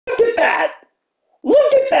that!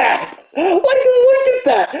 Look at that! Like, look at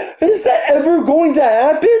that! Is that ever going to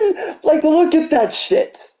happen? Like, look at that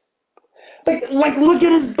shit. Like, look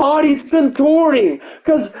at his body contorting.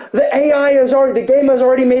 Because the game has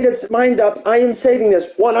already made its mind up. I am saving this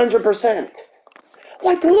 100%.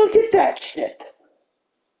 Like, look at that shit.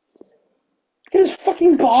 Look at his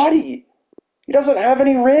fucking body. He doesn't have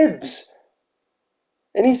any ribs.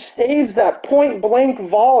 And he saves that point blank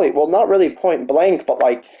volley. Well, not really point blank, but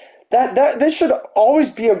like, this should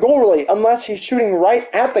always be a goal, really, unless he's shooting right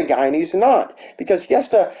at the guy, and he's not, because he has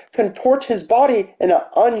to contort his body in an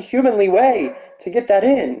unhumanly way to get that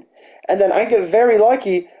in. And then I get very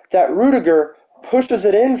lucky that Rudiger pushes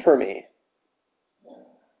it in for me.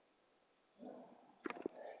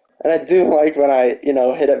 And I do like when I,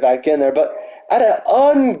 hit it back in there, but at an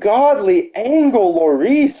ungodly angle,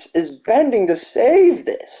 Lloris is bending to save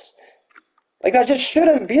this. Like, that just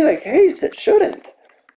shouldn't be the case. It shouldn't.